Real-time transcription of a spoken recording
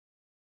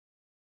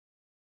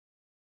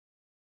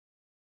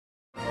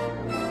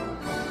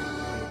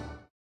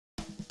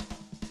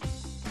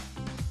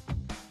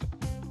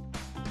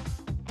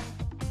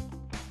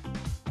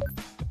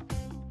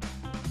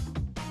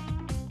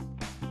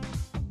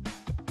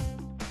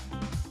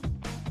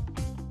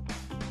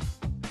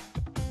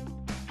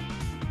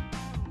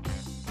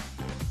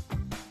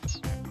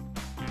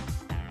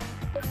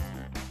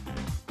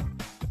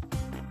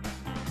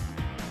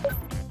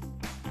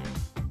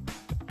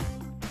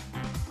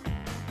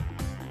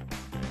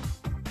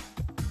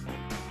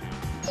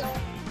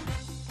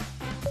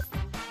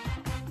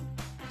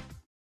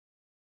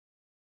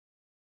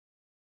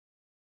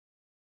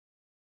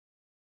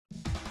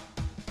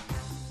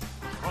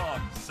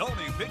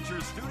Sony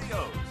Pictures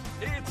Studios.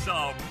 It's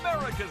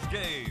America's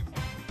game.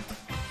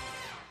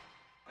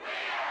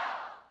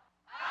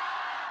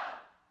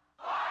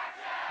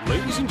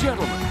 Ladies and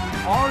gentlemen,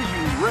 are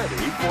you ready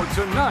for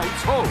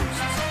tonight's hosts?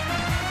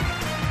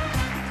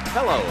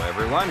 Hello,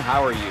 everyone.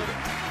 How are you?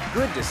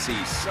 Good to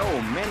see so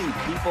many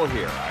people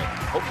here. I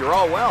hope you're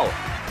all well.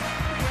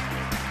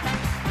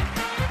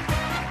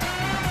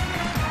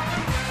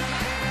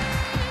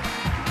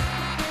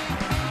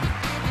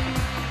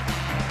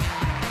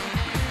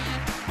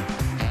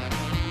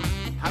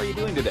 How are you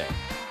doing today?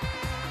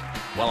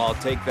 Well, I'll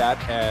take that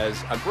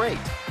as a great.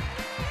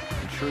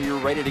 I'm sure you're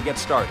ready to get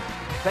started.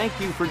 Thank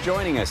you for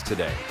joining us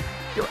today.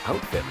 Your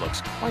outfit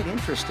looks quite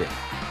interesting.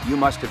 You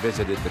must have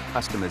visited the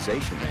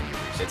customization menu.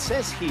 It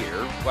says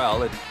here,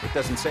 well, it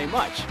doesn't say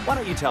much. Why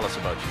don't you tell us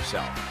about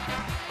yourself?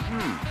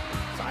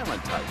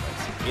 Silent type.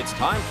 It's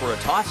time for a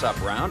toss-up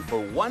round for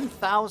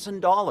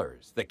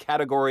 $1,000. The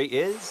category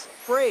is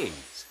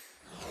phrase.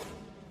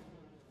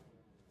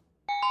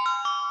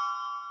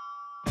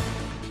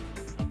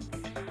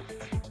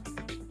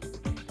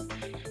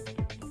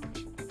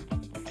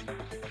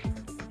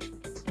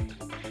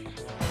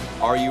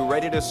 Are you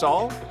ready to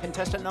solve,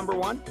 contestant number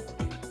one?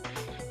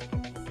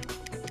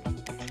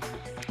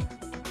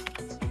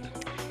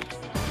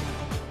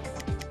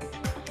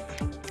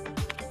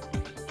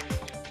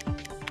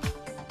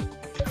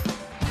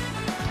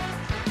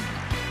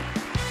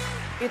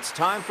 It's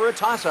time for a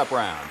toss-up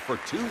round for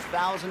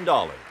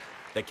 $2,000.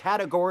 The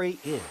category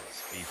is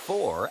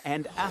before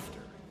and after.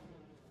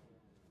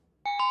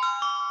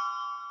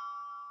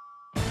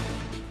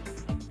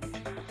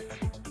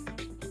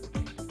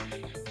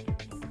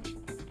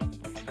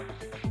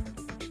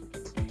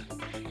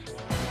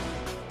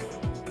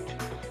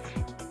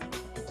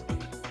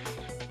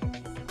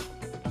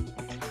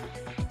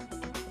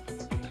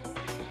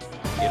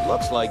 It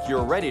looks like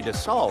you're ready to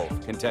solve,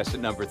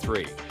 contestant number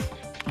three.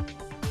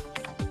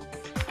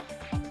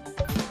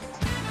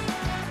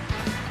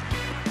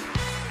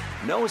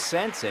 No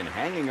sense in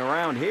hanging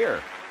around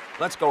here.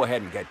 Let's go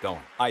ahead and get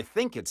going. I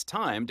think it's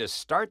time to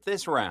start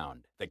this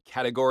round. The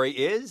category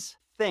is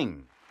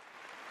thing.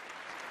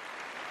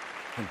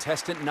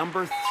 Contestant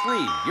number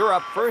three, you're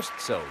up first,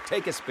 so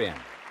take a spin.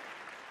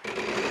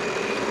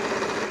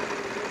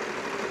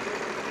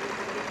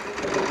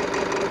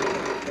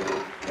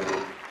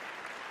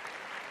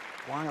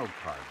 Wild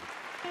card.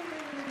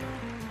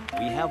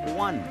 We have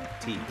one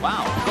T.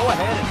 Wow, go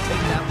ahead and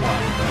take that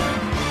one.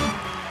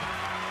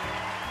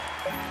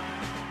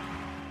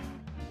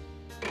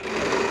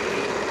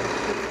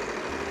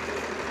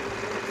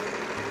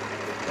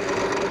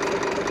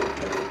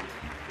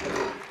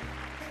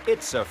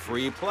 It's a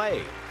free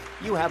play.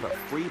 You have a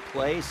free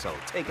play, so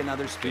take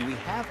another spin. Do we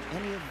have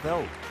any of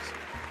those?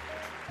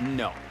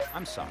 No,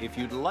 I'm sorry. If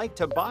you'd like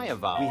to buy a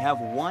vowel, we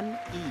have one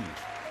E.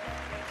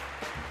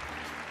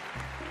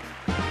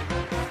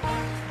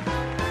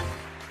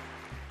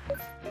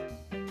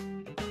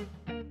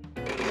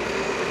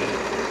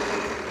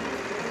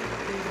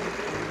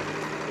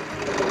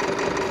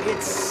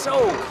 It's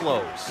so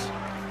close.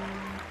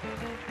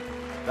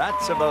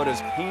 That's about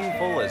as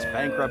painful as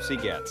bankruptcy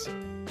gets.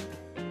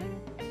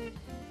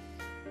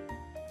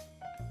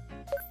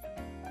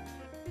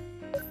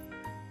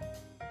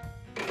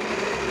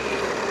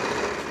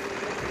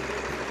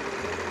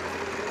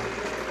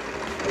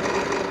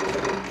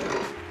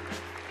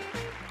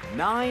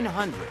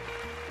 $900.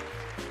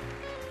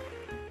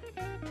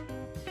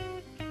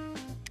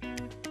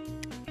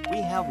 We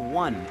have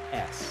one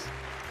S.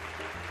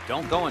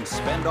 Don't go and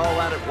spend all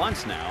that at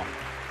once now.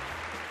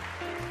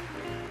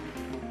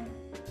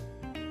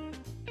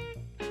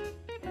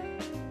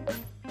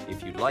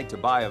 If you'd like to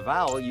buy a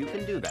vowel, you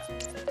can do that.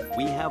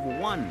 We have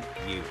one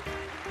U.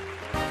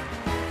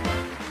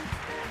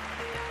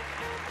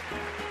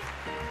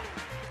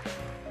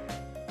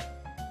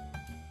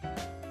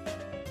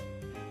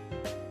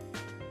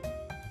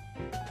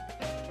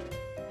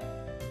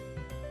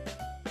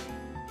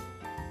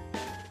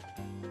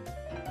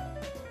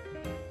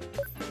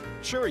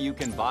 Sure, you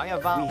can buy a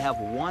vowel. We have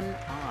one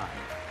I.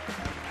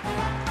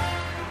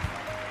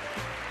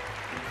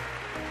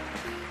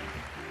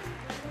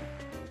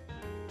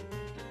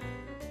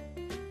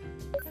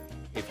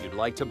 If you'd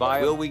like to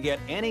buy, will we get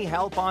any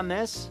help on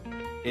this?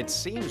 It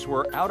seems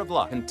we're out of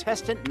luck.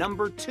 Contestant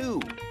number two,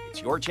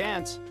 it's your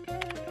chance.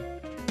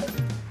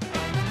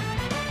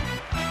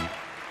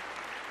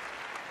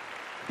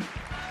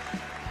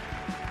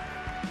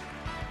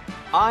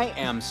 I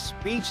am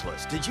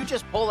speechless. Did you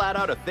just pull that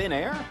out of thin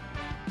air?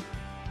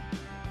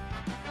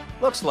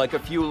 Looks like a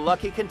few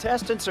lucky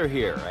contestants are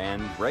here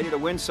and ready to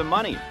win some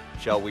money.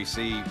 Shall we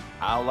see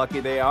how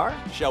lucky they are?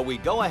 Shall we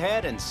go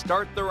ahead and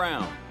start the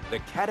round? The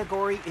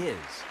category is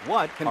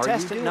what?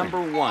 Contestant number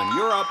one,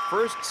 you're up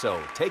first,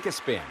 so take a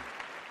spin.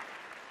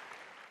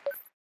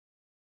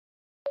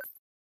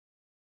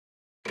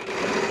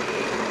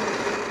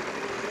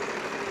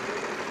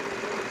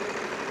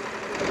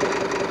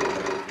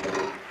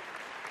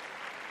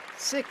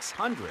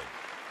 $600.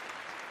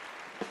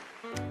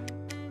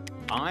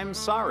 I'm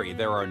sorry,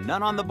 there are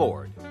none on the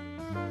board.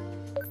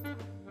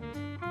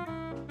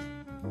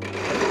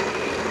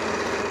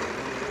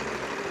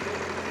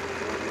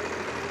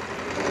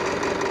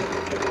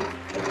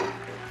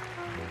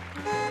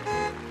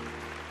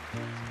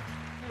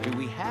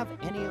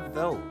 of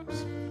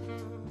those?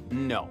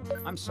 No,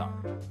 I'm sorry.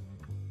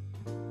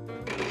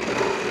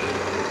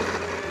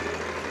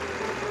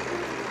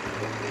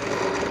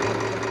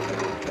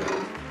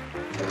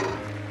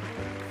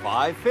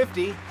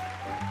 $5.50.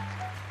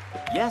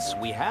 Yes,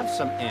 we have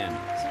some N's.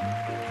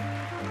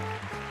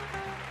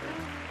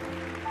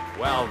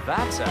 Well,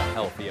 that's a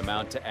healthy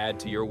amount to add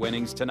to your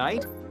winnings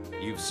tonight.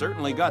 You've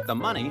certainly got the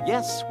money.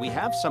 Yes, we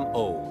have some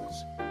O's.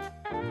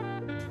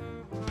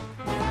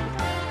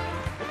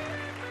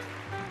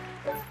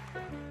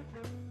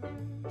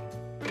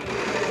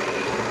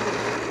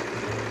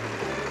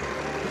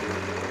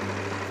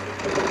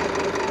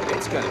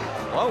 It's gonna be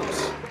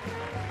close.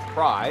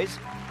 Prize.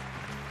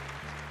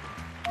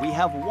 We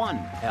have one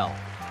L.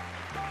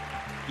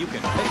 You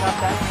can pick up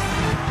that.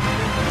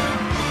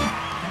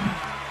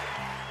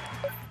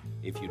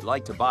 If you'd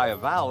like to buy a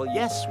vowel,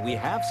 yes, we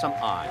have some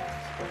I's.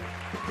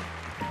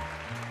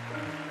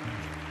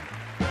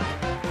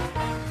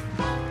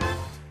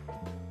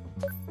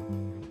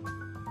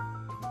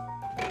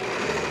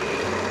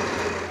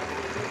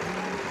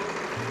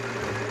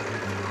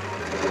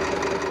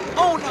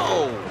 Oh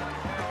no!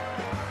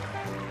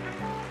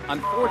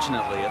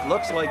 Unfortunately, it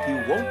looks like you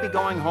won't be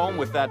going home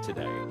with that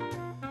today.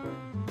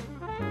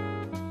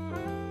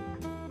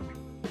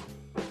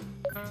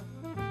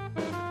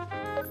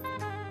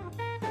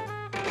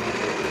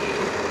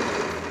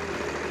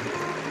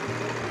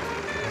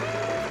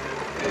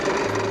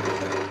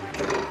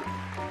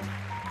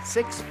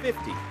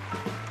 $6.50.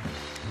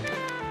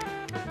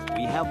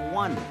 We have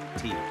one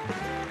T.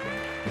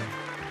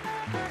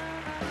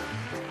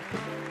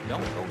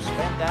 Don't go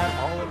spend that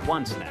all at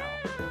once now.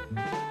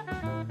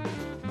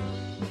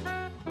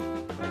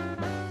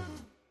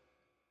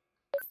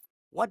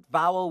 What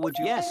vowel would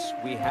you? Yes,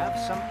 we have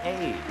some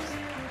A's.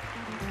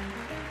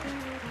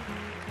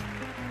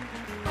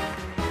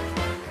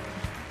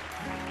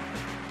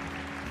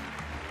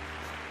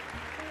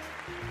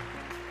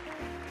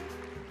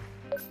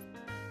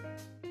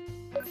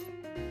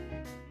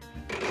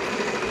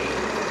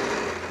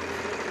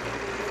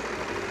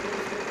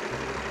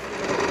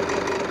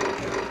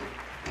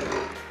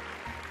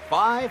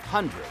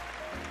 $500.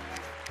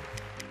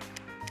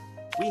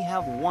 We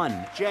have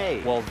one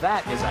J. Well,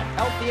 that is a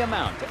healthy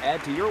amount to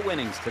add to your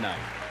winnings tonight.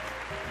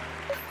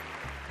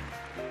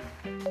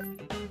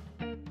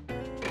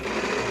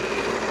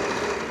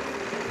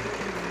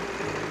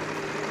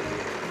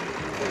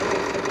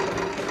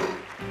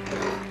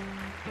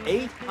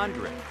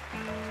 $800.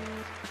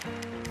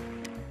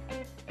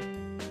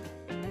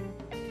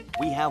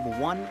 We have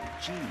one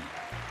G.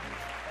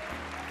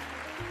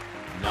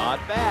 Not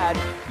bad.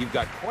 You've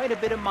got quite a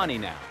bit of money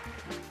now.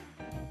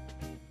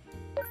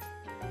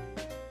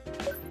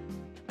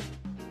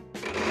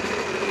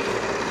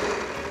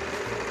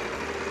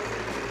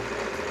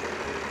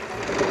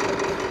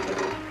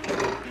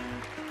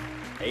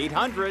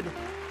 $800.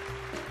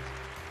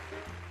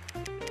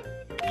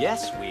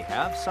 Yes, we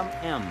have some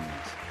M's.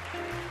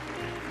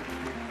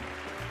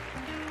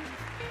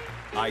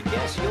 I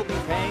guess you'll be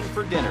paying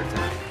for dinner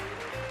tonight.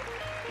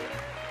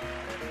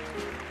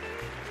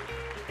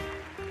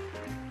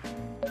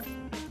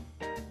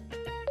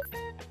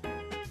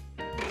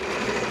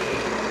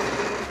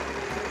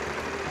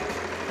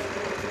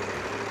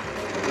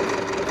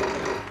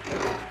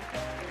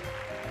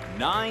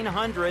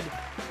 $900.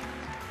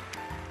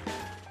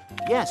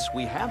 Yes,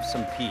 we have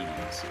some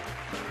P's.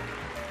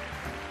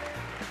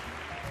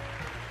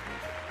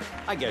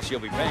 I guess you'll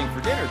be paying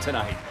for dinner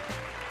tonight.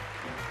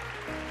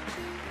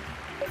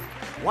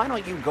 Why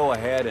don't you go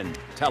ahead and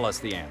tell us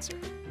the answer?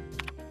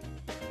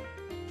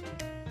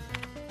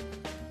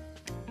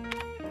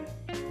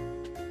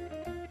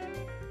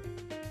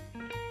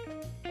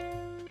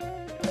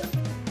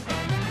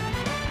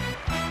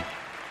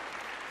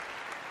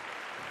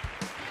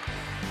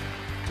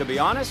 To be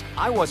honest,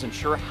 I wasn't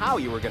sure how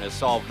you were going to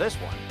solve this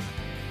one.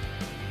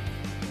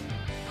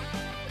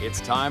 It's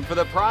time for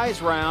the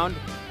prize round.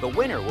 The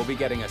winner will be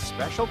getting a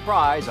special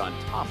prize on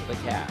top of the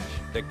cash.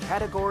 The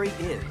category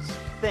is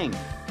Thing.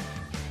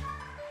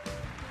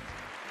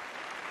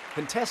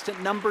 Contestant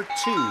number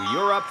 2,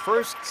 you're up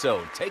first,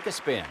 so take a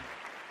spin.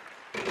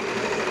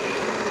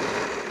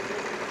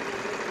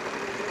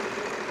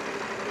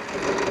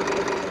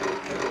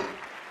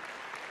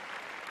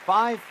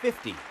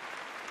 $5.50.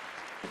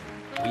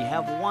 We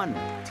have one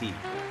T.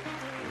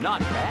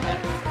 Not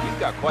bad. You've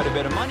got quite a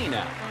bit of money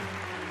now.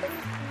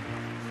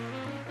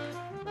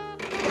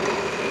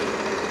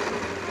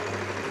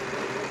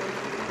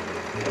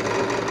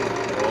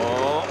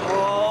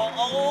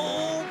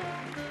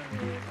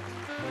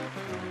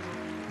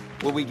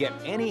 Will we get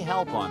any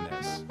help on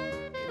this?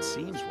 It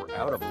seems we're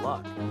out of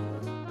luck.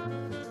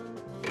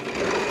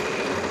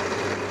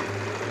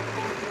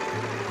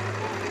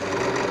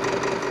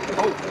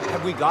 Oh,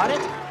 have we got it?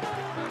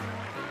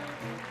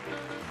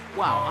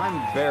 Wow,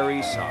 I'm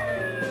very sorry.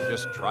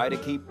 Just try to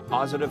keep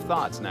positive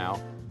thoughts now.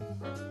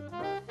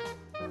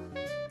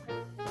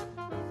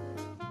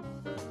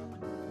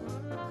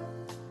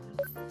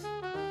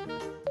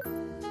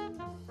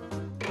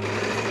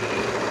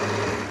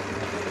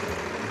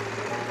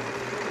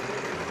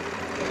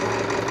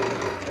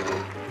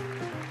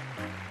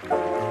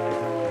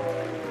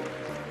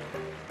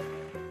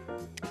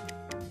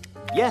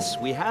 Yes,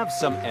 we have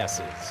some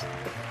S's.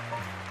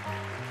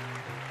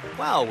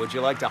 Well, would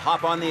you like to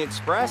hop on the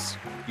Express?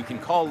 You can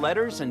call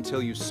letters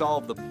until you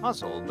solve the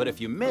puzzle, but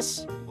if you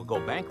miss, we'll go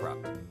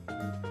bankrupt.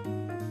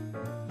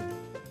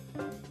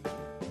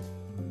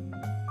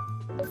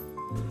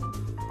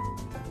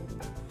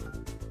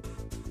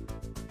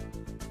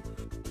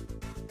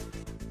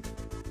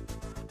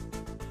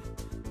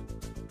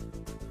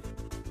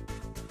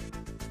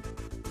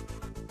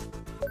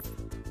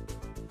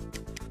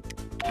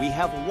 We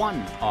have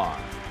 1 R.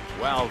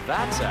 Well,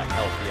 that's a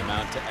healthy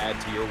amount to add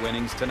to your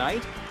winnings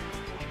tonight.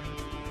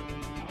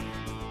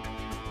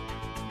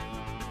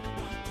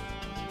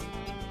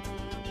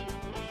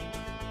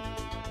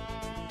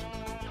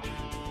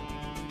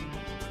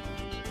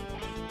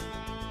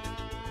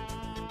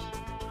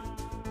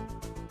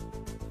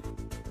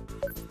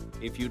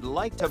 If you'd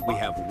like to, we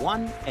have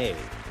 1 A.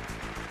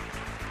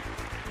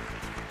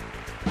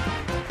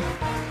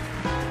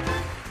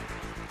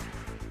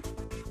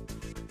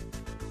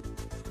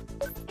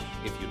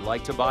 If you'd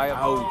like to buy a...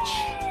 Ouch!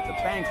 The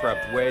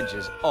bankrupt wedge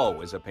is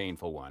always a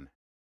painful one.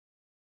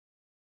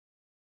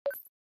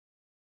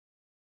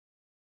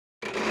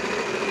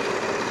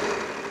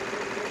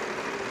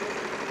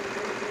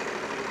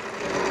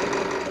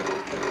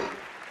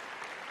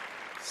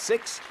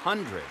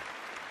 $600.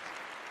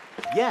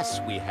 Yes,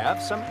 we have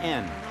some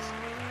N's.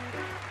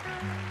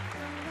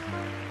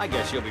 I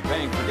guess you'll be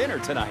paying for dinner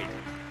tonight.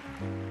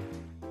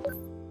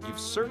 You've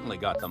certainly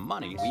got the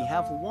money. We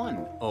have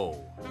 1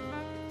 O.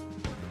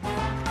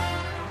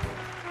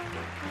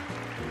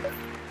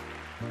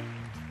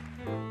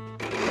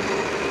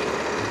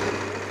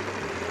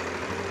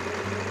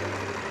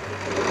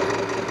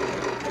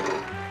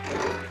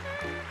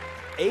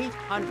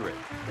 $800.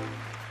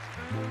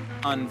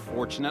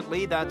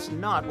 Unfortunately, that's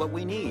not what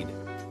we need.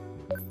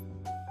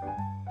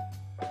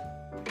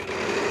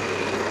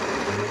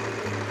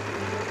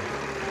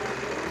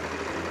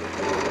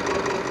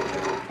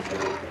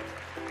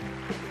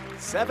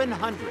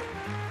 $700.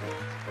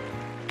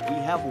 We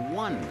have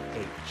 1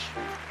 H.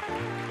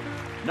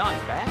 Not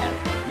bad.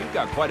 You've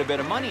got quite a bit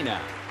of money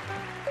now.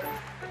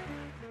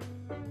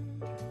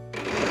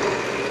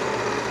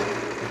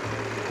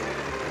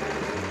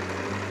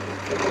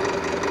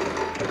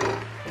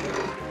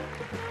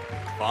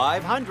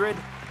 $500.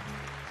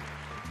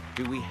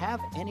 Do we have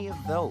any of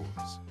those?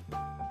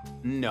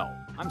 No,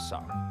 I'm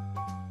sorry.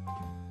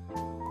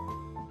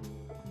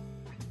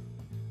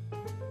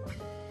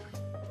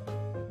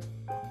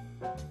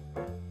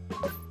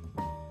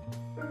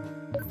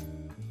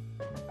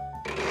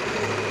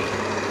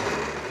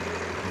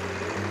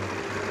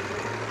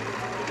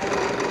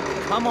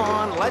 Come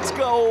on, let's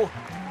go.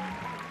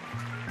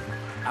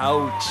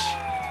 Ouch.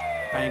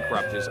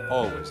 Bankrupt is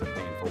always a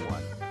painful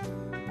one.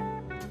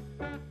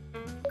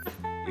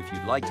 If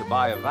you'd like to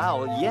buy a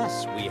vowel,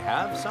 yes, we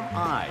have some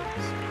I's.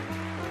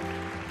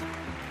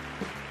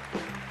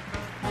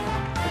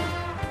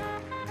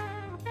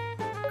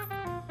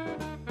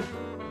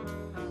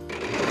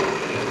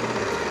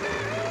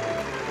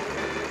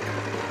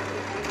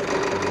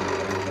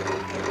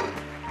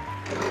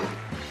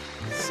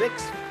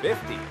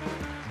 $650.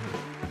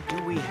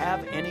 Do we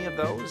have any of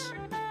those?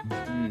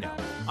 No,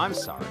 I'm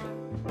sorry.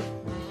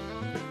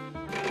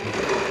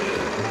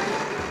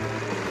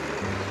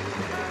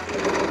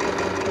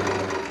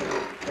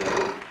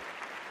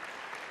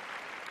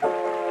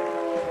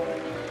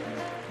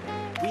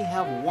 We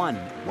have 1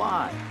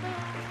 Y.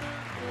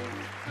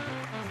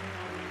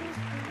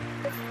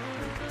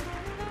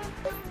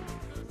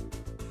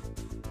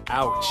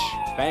 Ouch.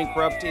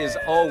 Bankrupt is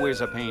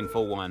always a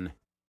painful one.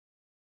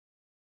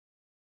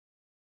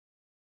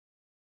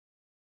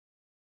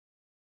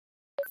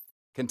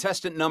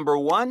 Contestant number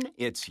 1,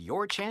 it's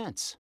your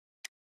chance.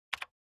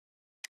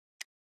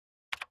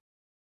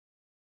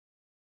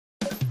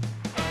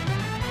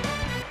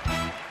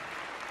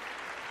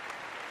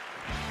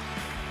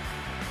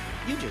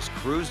 You just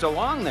cruised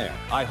along there.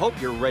 I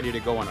hope you're ready to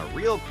go on a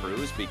real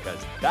cruise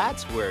because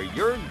that's where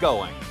you're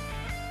going.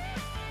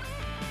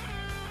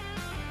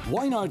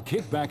 Why not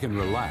kick back and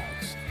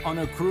relax on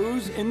a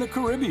cruise in the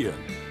Caribbean?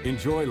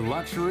 Enjoy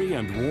luxury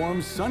and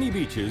warm, sunny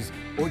beaches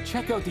or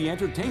check out the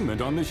entertainment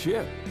on the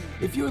ship.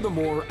 If you're the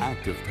more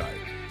active type,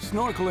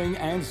 snorkeling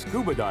and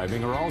scuba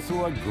diving are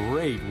also a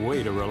great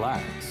way to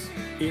relax.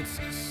 It's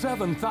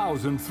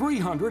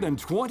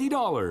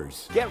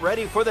 $7,320. Get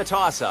ready for the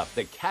toss-up.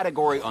 The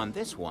category on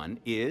this one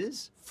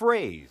is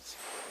phrase.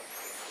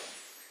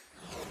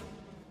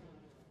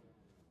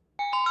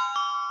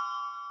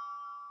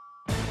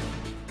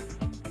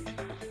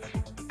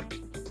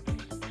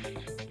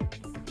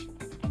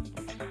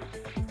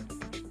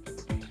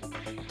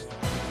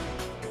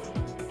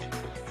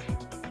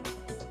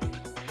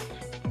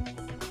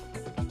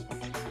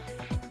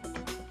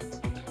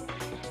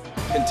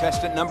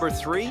 Contestant number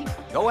 3,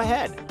 go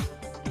ahead.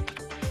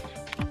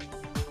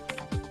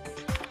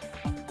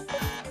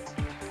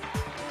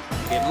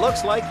 It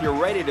looks like you're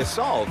ready to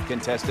solve,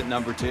 contestant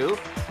number 2.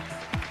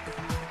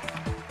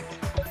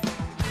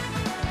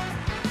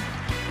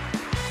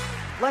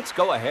 Let's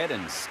go ahead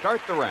and start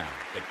the round.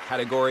 The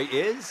category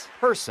is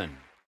person.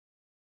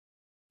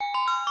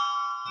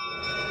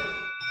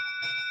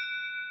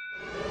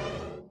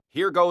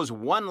 Here goes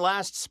one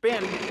last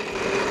spin.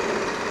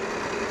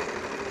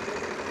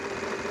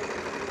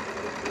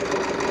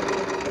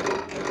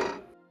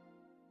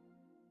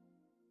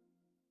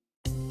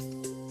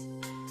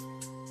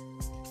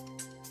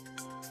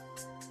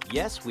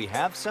 Yes, we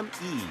have some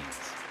E's.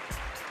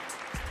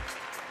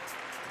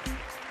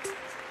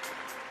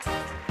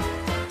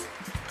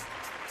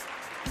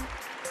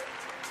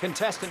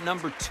 Contestant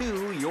number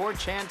 2, your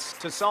chance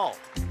to solve.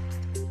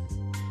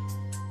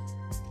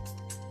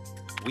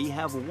 We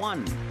have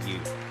one U.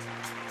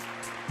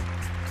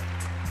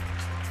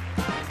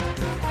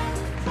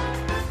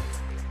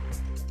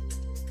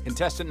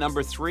 Contestant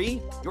number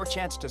 3, your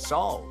chance to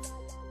solve.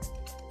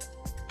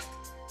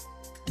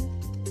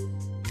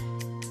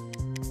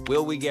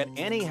 Will we get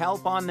any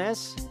help on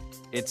this?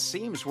 It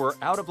seems we're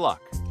out of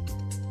luck.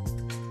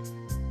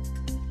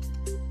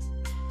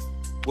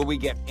 Will we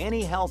get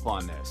any help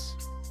on this?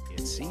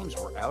 It seems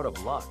we're out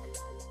of luck.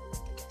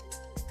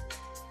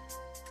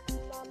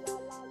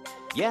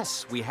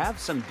 Yes, we have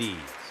some D's.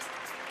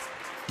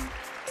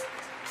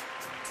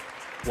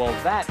 Well,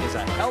 that is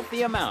a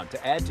healthy amount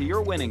to add to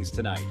your winnings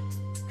tonight.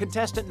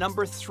 Contestant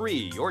number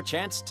 3, your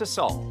chance to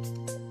solve.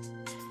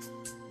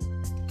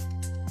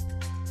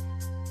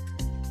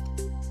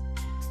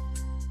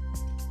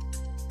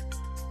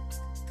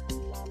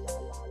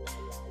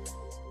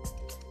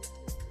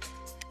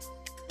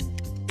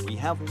 We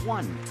have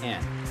one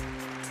N.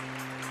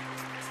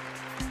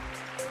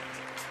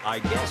 I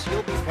guess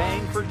you'll be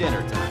paying for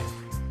dinner tonight.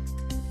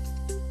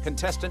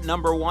 Contestant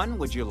number 1,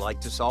 would you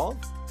like to solve?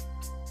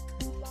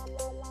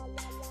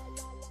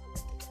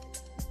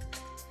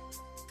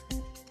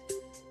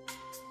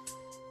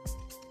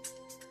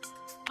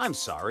 I'm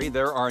sorry,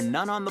 there are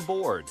none on the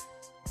board.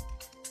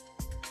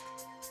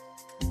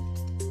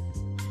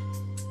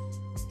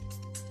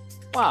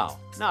 Wow,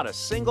 not a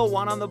single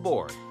one on the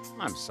board.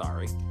 I'm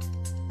sorry.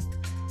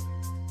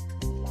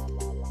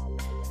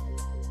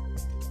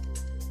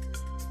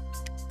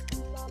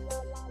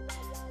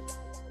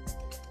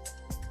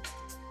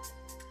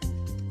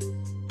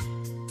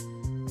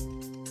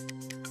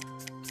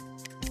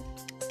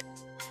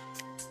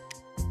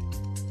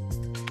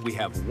 We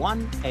have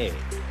one A.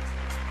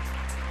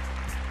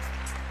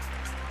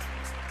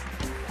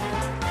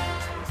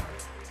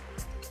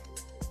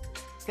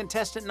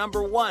 Contestant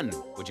number 1,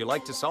 would you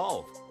like to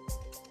solve?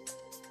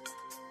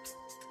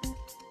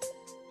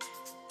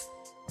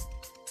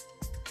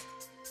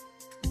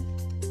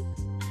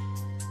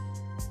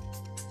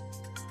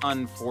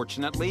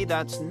 Unfortunately,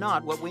 that's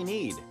not what we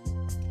need.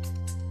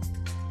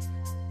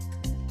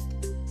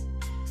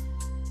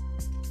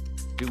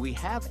 Do we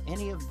have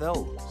any of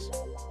those?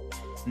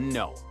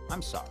 No,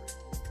 I'm sorry.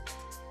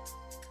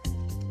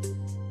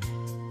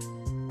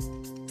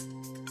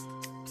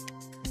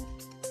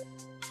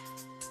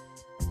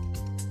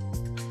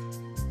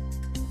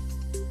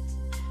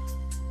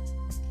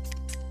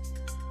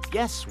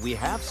 Yes, we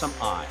have some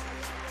I's.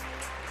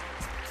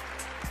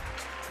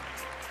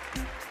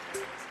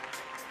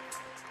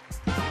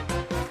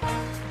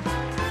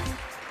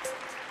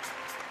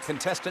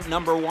 Contestant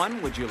number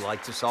 1, would you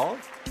like to solve?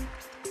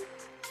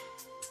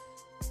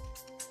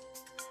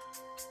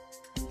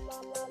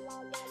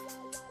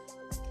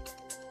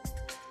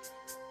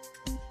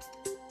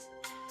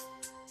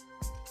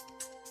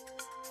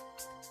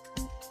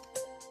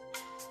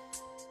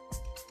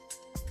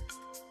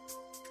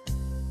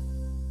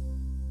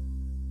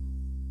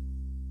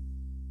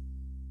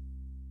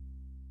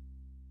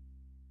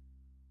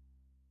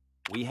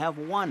 We have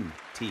one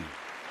T.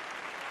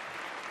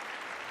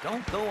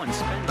 Don't go and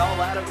spend all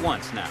that at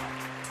once now.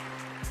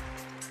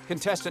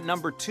 Contestant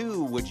number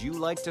 2, would you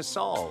like to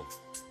solve?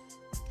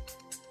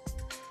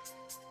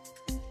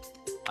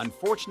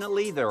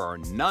 Unfortunately, there are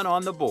none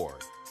on the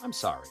board. I'm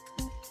sorry.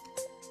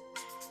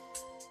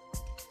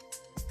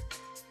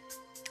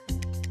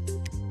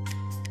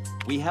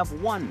 We have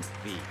one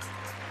V.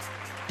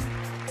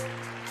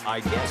 I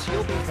guess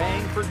you'll be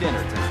paying for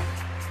dinner tonight.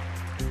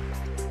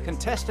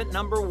 Contestant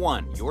number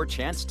 1, your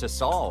chance to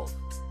solve.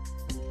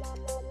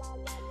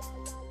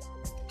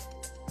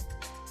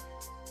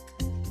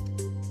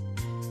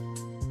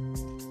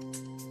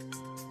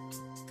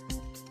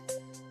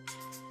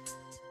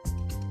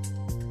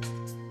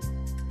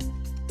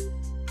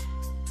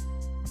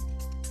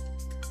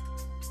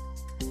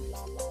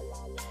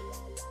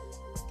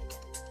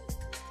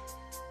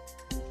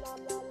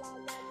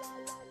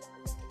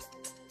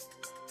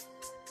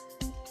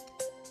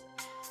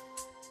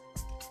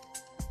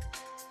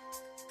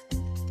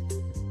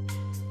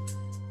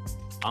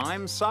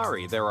 I'm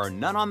sorry, there are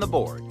none on the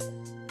board.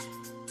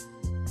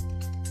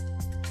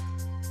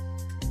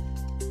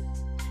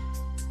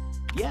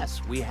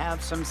 Yes, we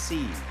have some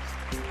C's.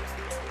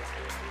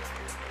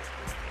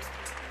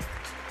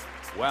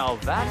 Well,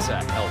 that's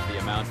a healthy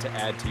amount to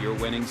add to your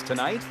winnings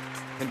tonight.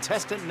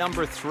 Contestant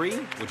number 3,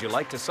 would you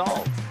like to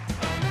solve?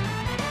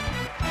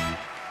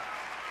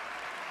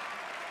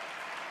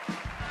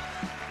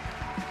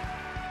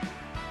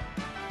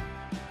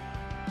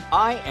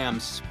 I am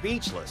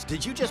speechless.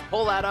 Did you just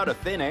pull that out of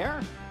thin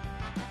air?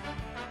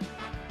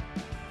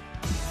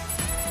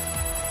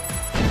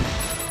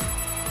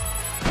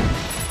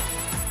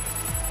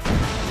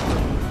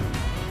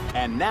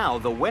 And now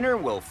the winner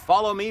will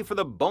follow me for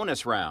the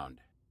bonus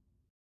round.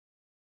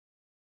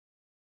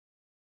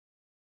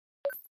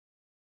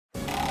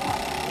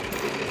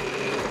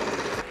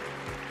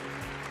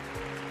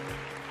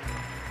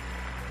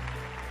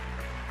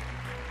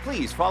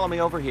 Please follow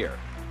me over here.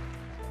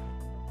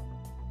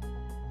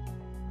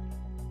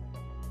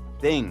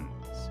 Things.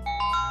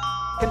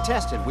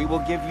 Contestant, we will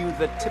give you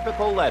the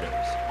typical letters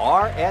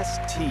R, S,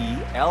 T,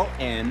 L,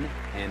 N,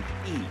 and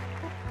E.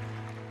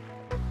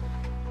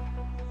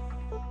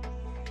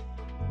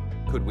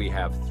 Could we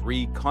have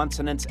 3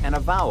 consonants and a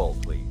vowel,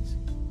 please?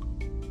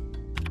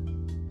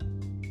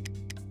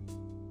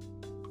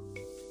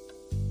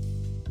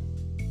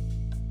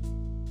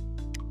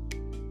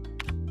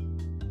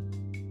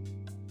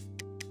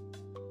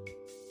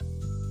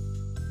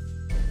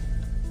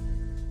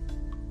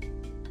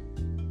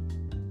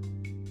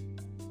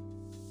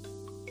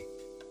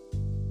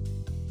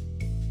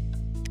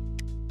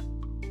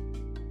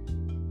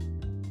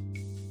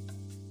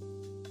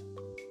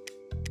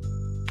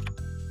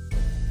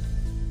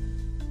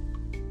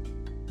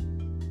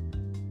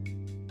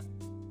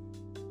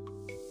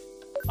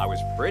 I was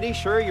pretty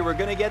sure you were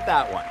going to get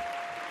that one.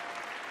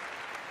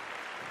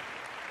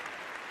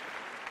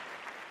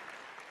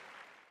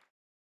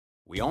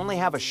 We only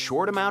have a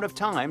short amount of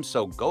time,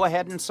 so go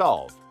ahead and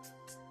solve.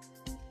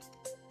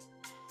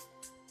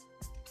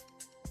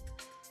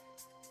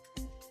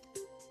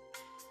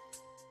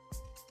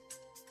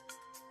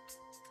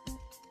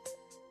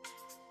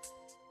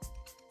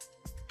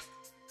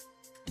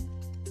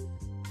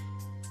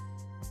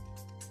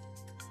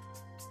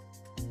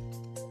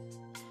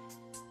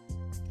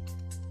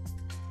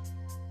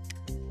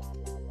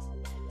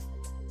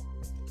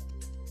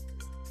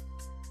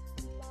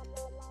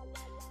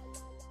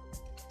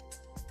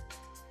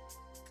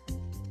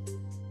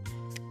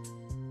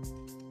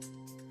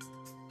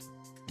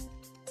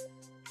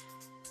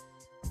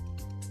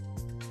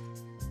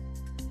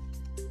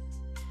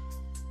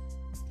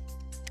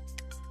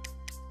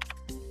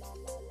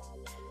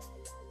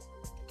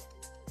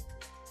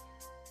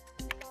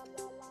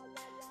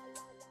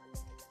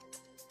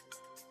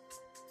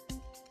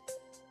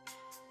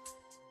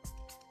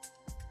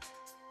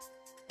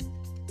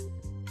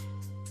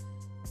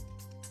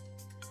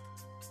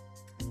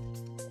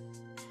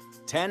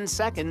 Ten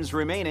seconds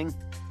remaining.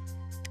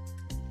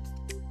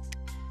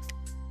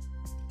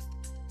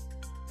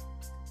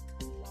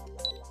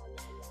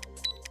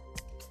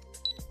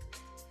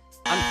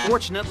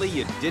 Unfortunately,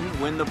 you didn't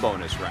win the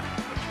bonus round,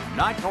 but you're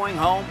not going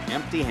home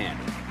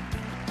empty-handed.